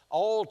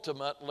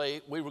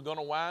 ultimately we were going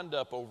to wind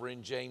up over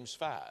in James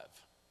 5.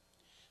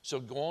 So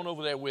go on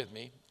over there with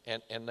me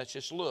and let's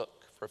just look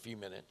for a few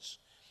minutes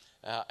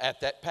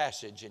at that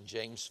passage in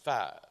James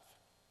 5.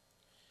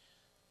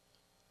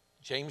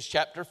 James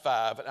chapter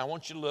 5, and I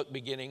want you to look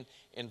beginning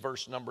in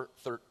verse number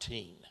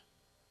 13.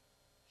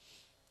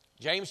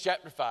 James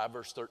chapter 5,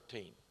 verse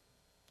 13.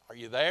 Are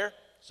you there?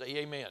 Say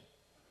amen.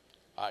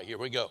 All right, here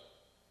we go.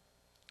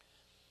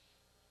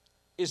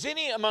 Is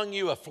any among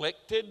you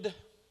afflicted?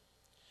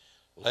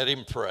 Let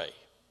him pray.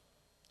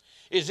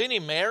 Is any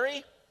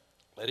merry?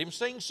 Let him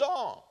sing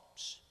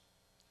psalms.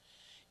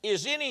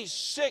 Is any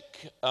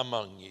sick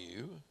among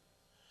you?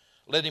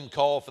 Let him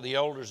call for the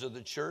elders of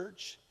the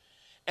church,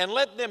 and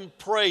let them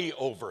pray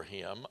over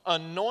him,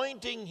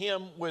 anointing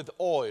him with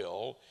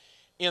oil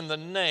in the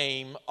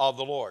name of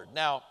the Lord.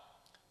 Now,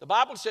 the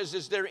Bible says,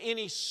 is there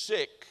any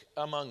sick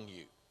among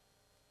you?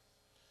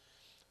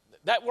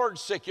 That word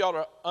sick, you ought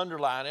to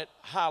underline it,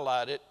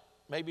 highlight it,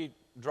 maybe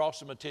draw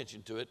some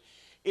attention to it.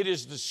 It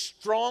is the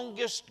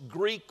strongest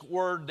Greek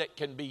word that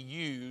can be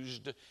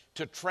used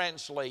to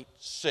translate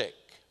sick.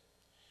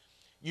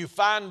 You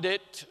find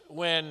it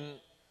when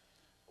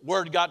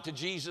word got to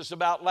Jesus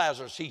about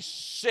Lazarus. He's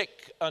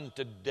sick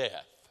unto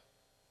death.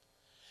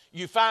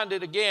 You find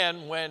it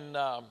again when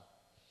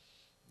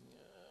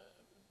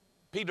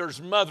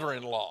Peter's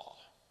mother-in-law,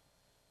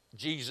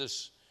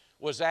 Jesus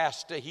was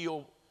asked to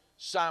heal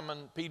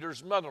Simon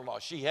Peter's mother-in-law.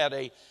 She had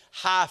a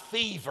high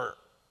fever.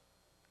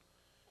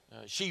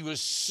 She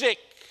was sick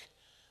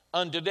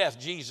unto death.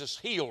 Jesus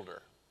healed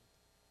her.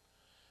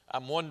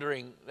 I'm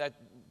wondering that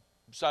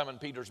Simon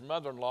Peter's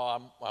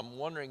mother-in-law, I'm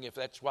wondering if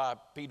that's why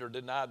Peter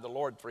denied the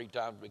Lord 3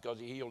 times, because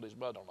he healed his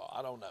mother-in-law.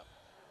 I don't know.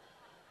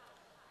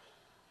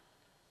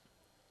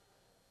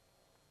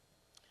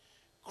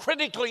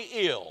 Critically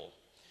ill.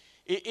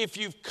 If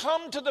you've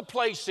come to the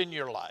place in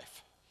your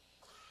life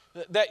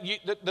that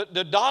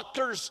the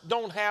doctors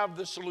don't have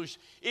the solution,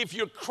 if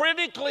you're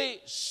critically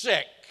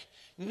sick,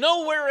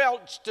 nowhere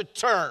else to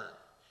turn,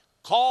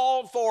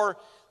 call for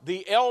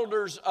the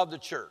elders of the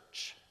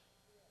church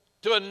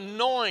to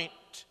anoint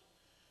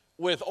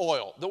with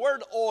oil. The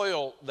word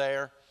oil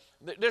there,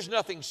 there's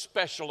nothing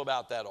special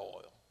about that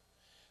oil.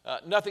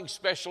 Nothing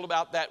special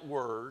about that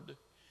word.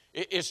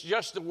 It's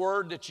just the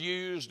word that's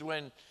used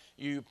when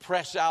you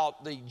press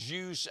out the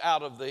juice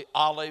out of the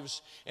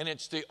olives, and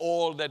it's the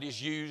oil that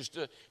is used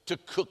to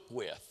cook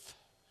with.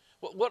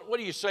 What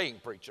are you saying,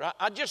 preacher?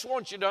 I just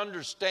want you to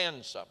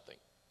understand something.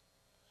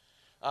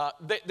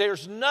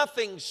 There's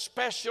nothing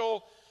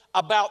special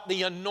about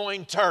the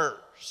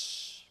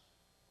anointers.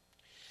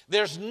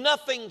 There's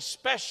nothing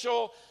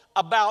special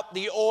about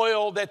the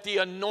oil that the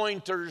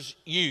anointers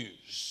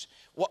use.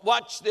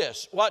 Watch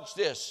this. Watch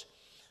this.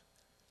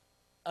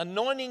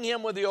 anointing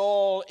him with the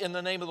oil in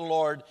the name of the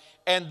Lord,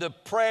 and the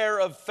prayer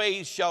of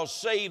faith shall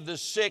save the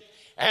sick,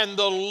 and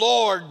the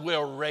Lord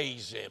will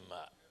raise him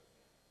up.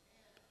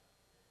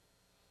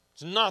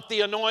 It's not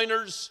the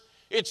anointers,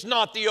 it's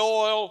not the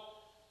oil.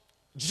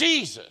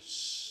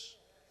 Jesus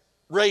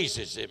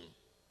raises him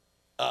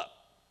up.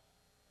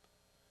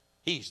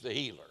 He's the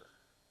healer.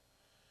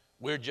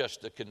 We're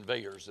just the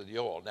conveyors of the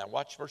oil. Now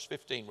watch verse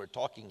 15. We're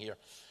talking here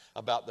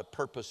about the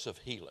purpose of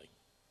healing.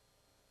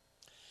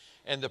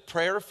 And the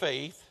prayer of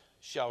faith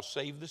shall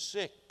save the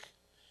sick,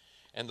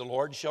 and the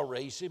Lord shall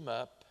raise him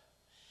up.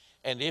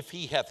 And if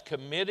he hath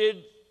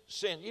committed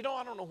sin,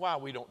 I don't know why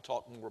we don't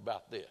talk more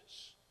about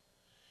this.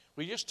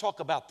 We just talk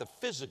about the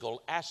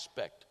physical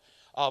aspect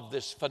of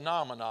this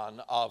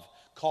phenomenon of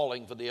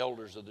calling for the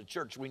elders of the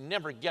church. We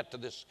never get to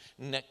this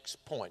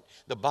next point.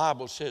 The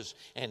Bible says,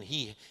 and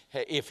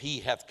if he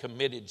hath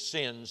committed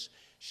sins,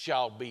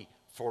 shall be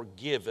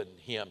forgiven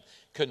him.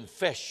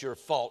 Confess your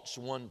faults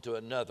one to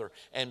another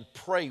and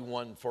pray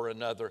one for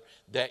another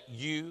that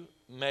you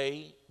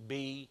may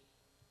be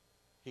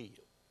healed.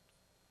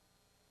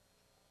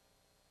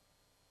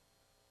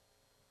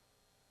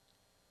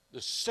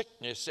 The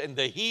sickness and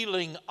the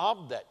healing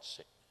of that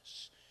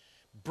sickness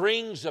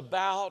brings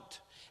about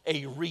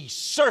a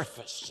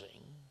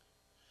resurfacing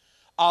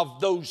of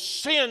those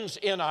sins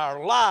in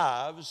our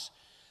lives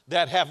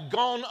that have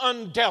gone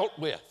undealt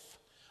with,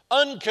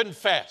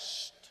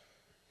 unconfessed,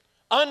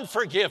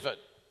 unforgiven.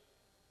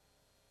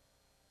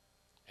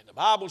 And the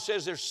Bible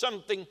says there's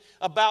something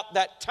about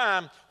that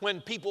time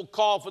when people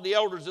call for the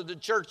elders of the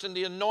church and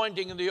the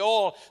anointing and the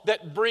oil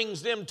that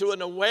brings them to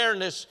an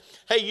awareness.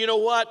 Hey, you know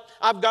what?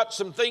 I've got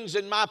some things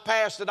in my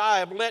past that I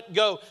have let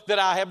go that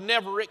I have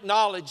never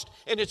acknowledged,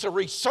 and it's a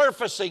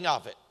resurfacing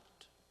of it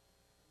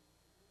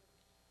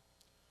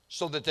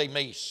so that they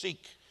may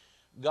seek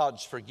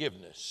God's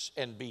forgiveness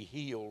and be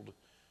healed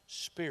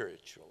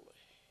spiritually.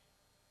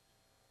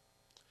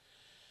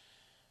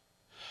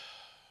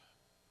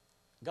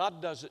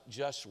 God doesn't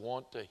just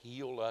want to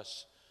heal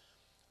us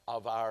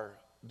of our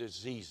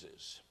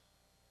diseases.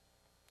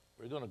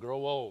 We're going to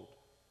grow old.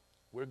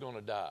 We're going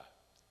to die.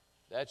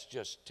 That's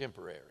just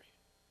temporary.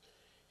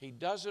 He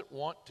doesn't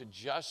want to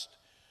just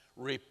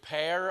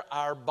repair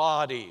our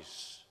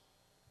bodies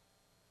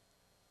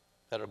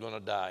that are going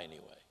to die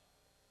anyway.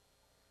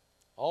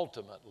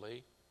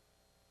 Ultimately,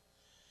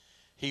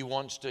 He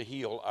wants to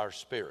heal our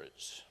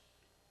spirits.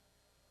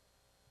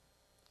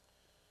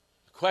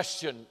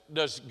 Question,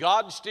 does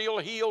God still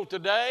heal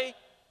today?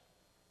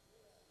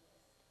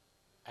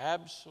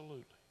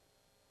 Absolutely.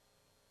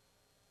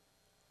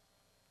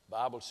 The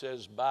Bible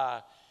says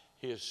by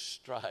His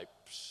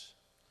stripes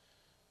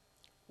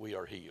we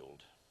are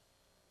healed.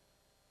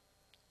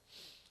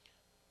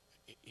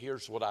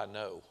 Here's what I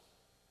know.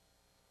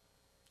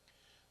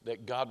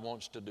 That God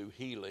wants to do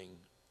healing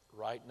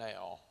right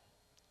now,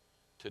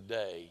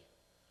 today,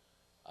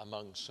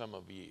 among some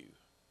of you.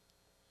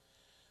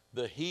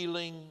 The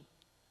healing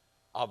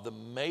of the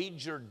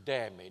major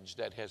damage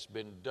that has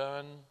been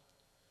done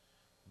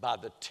by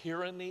the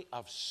tyranny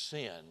of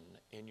sin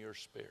in your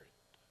spirit.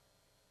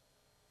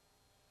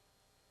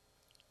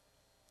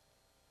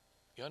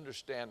 You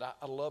understand,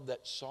 I love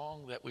that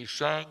song that we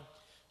sang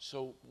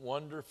so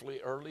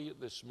wonderfully early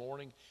this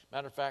morning.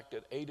 Matter of fact,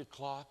 at 8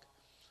 o'clock,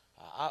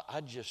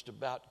 I just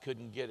about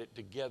couldn't get it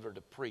together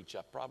to preach.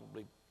 I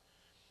probably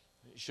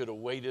should have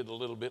waited a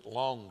little bit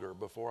longer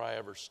before I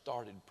ever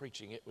started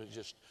preaching. It was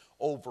just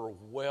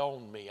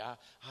overwhelmed me.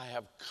 I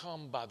have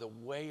come by the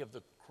way of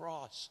the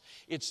cross.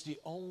 It's the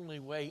only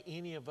way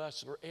any of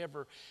us will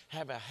ever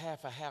have a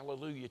half a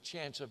hallelujah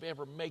chance of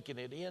ever making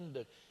it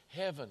into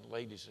heaven,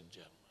 ladies and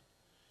gentlemen.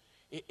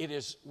 It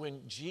is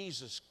when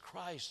Jesus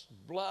Christ's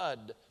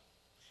blood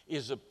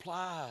is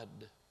applied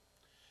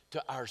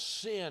to our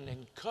sin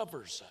and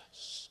covers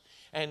us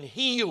and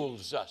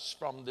heals us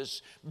from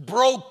this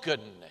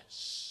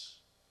brokenness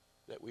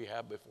that we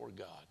have before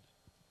God.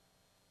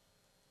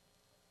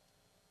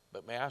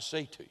 But may I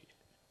say to you,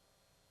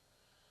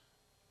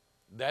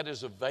 that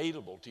is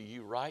available to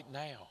you right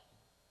now.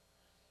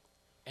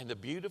 And the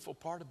beautiful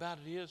part about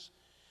it is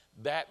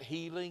that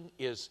healing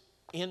is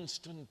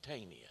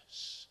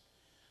instantaneous.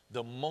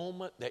 The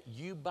moment that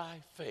you by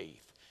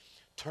faith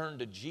turn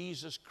to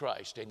Jesus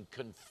Christ and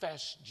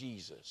confess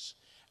Jesus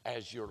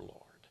as your Lord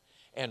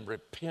and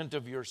repent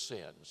of your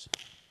sins,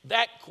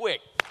 that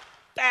quick,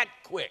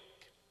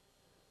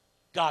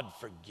 God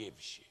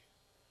forgives you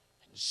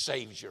and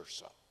saves your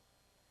soul.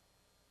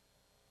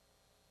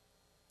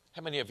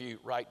 How many of you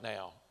right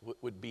now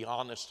would be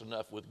honest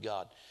enough with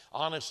God,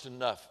 honest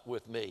enough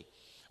with me,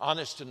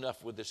 honest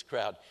enough with this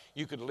crowd?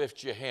 You could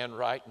lift your hand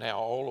right now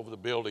all over the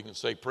building and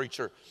say,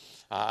 "Preacher,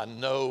 I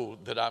know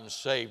that I'm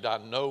saved. I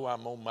know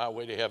I'm on my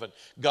way to heaven.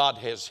 God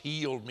has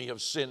healed me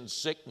of sin,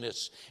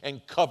 sickness,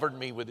 and covered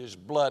me with His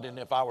blood. And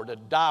if I were to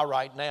die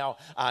right now,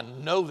 I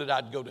know that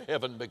I'd go to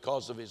heaven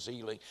because of His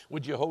healing."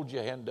 Would you hold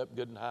your hand up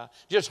good and high?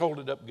 Just hold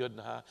it up good and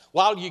high.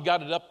 While you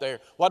got it up there,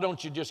 why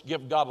don't you just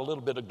give God a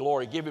little bit of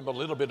glory? Give Him a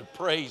little bit of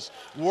praise.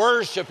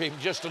 Worship Him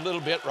just a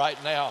little bit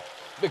right now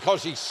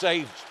because He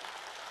saved you.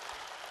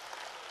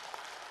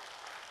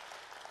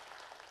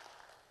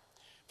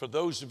 For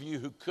those of you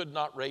who could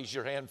not raise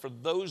your hand, for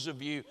those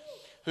of you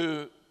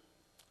who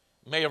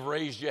may have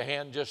raised your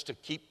hand just to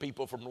keep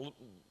people from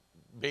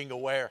being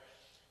aware,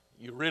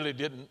 you really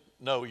didn't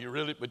know,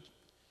 but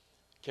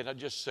can I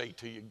just say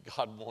to you,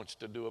 God wants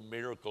to do a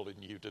miracle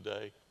in you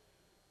today.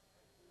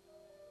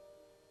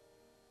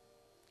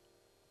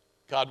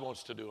 God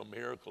wants to do a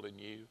miracle in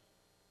you.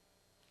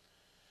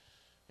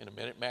 In a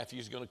minute,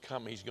 Matthew's going to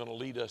come. He's going to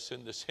lead us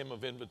in this hymn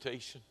of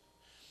invitation.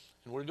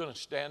 And we're going to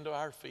stand to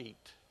our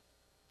feet.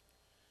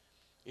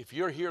 If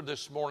you're here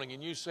this morning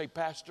and you say,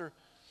 Pastor,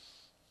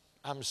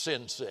 I'm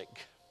sin sick.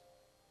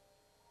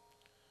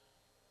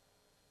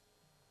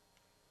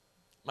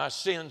 My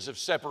sins have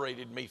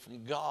separated me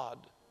from God.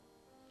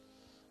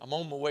 I'm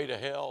on my way to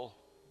hell.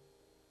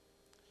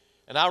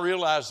 And I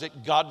realize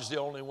that God's the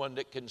only one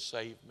that can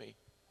save me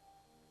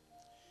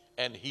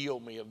and heal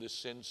me of this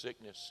sin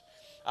sickness.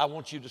 I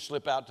want you to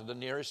slip out to the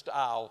nearest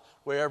aisle,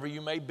 wherever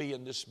you may be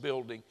in this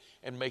building,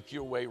 and make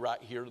your way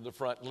right here to the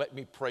front. Let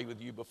me pray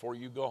with you before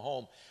you go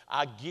home.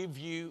 I give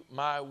you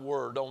my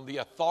word on the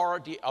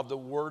authority of the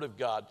Word of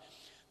God,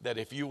 that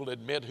if you will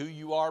admit who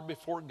you are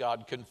before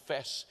God,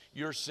 confess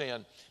your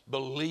sin,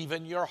 believe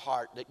in your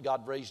heart that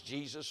God raised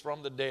Jesus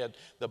from the dead,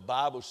 the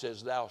Bible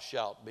says thou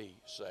shalt be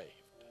saved.